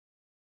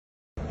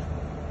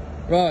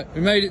Right,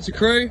 we made it to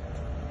Crewe.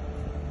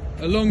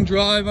 A long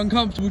drive,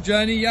 uncomfortable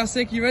journey.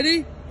 Jacek, you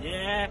ready?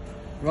 Yeah.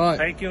 Right.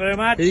 Thank you very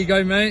much. Here you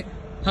go, mate.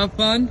 Have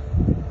fun.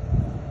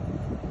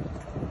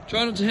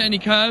 Try not to hit any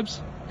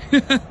curbs.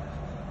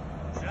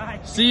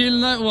 Right. See you in a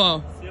little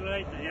while. See you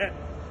later, yeah.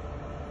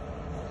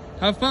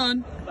 Have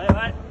fun. Bye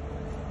bye.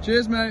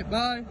 Cheers, mate.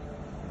 Bye.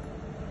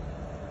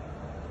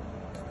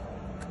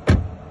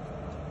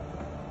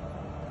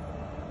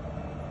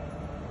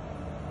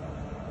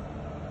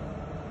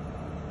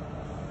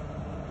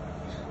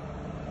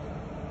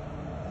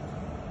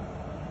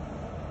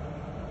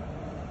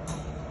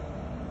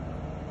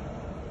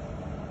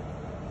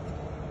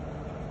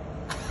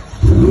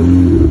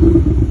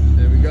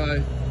 There we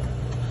go.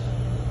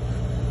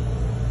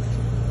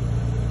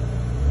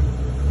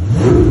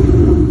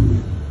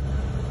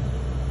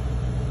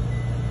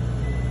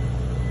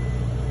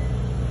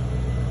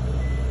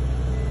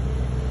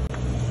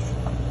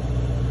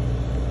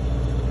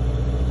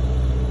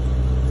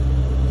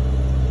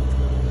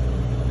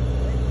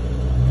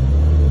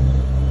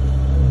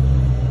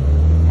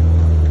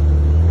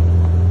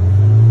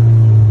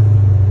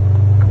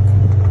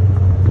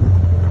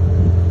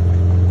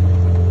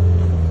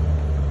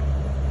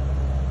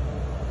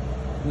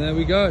 And there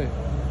we go.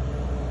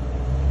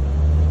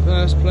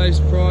 First place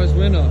prize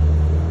winner.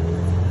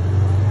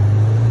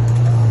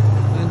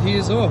 And he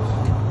is off.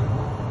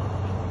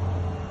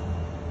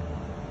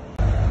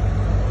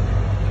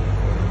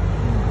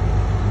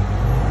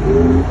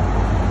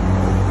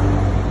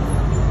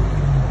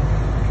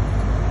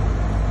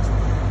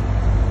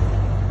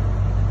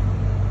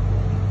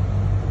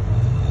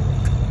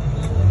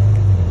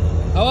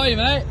 How are you,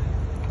 mate?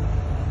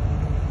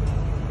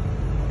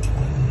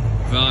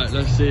 Right,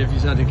 let's see if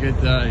he's had a good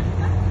day.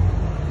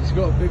 He's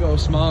got a big old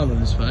smile on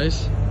his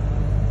face.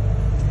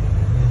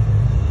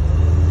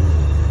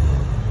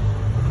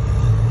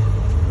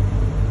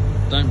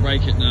 Don't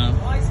break it now.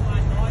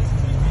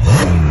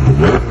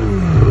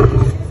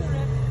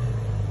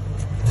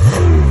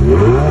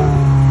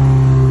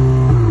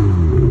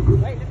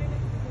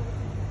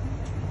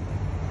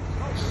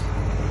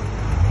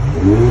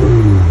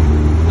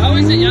 How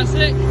is it,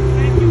 Jacek?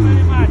 Thank you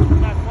very much for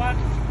that one.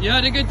 You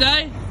had a good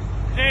day?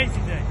 Crazy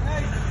day.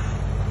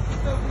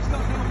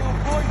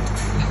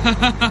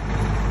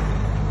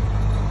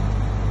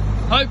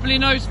 Hopefully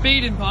no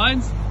speeding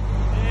fines.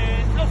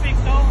 Nothing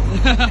so.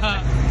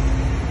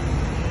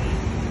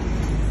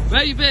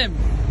 Where you been?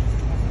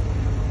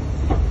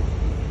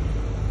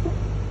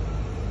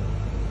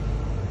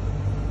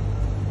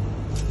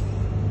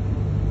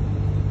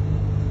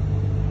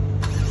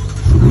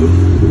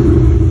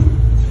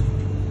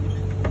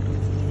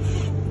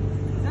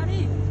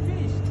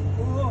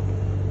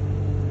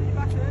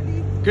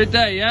 Good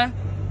day, yeah?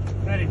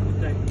 Very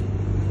good day.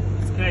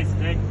 It's crazy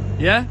day.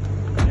 Yeah?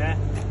 Yeah.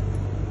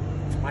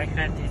 My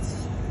hand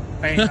is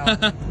pain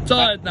now.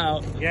 Tired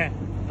now? Yeah.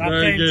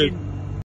 Very good. Engine